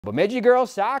Bemidji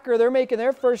girls soccer, they're making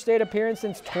their first state appearance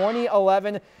since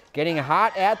 2011, getting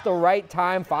hot at the right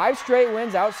time. 5 straight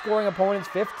wins, outscoring opponents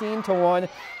 15-1.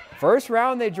 First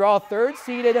round, they draw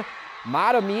third-seeded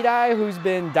Bemidji, who's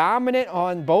been dominant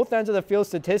on both ends of the field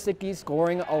statistically,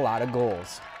 scoring a lot of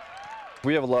goals.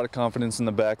 We have a lot of confidence in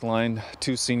the back line.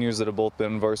 2 seniors that have both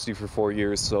been varsity for 4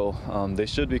 years, so they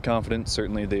should be confident.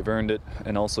 Certainly they've earned it,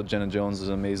 and also Jenna Jones is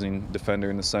an amazing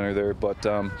defender in the center there. But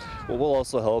what will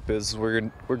also help is we're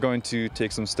going to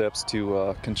take some steps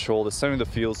to control the center of the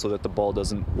field so that the ball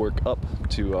doesn't work up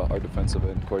to our defensive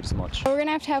end quite as much. We're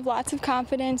going to have lots of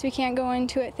confidence. We can't go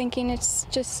into it thinking it's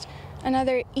just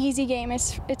another easy game.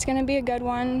 It's going to be a good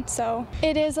one, so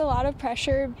it is a lot of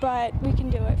pressure, but we can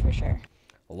do it for sure.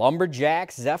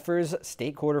 Lumberjacks Zephyrs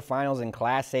state quarterfinals in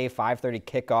Class A, 5:30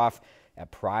 kickoff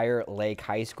at Prior Lake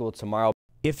High School tomorrow.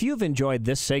 If you've enjoyed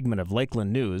this segment of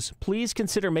Lakeland News, please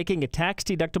consider making a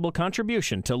tax-deductible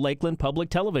contribution to Lakeland Public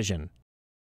Television.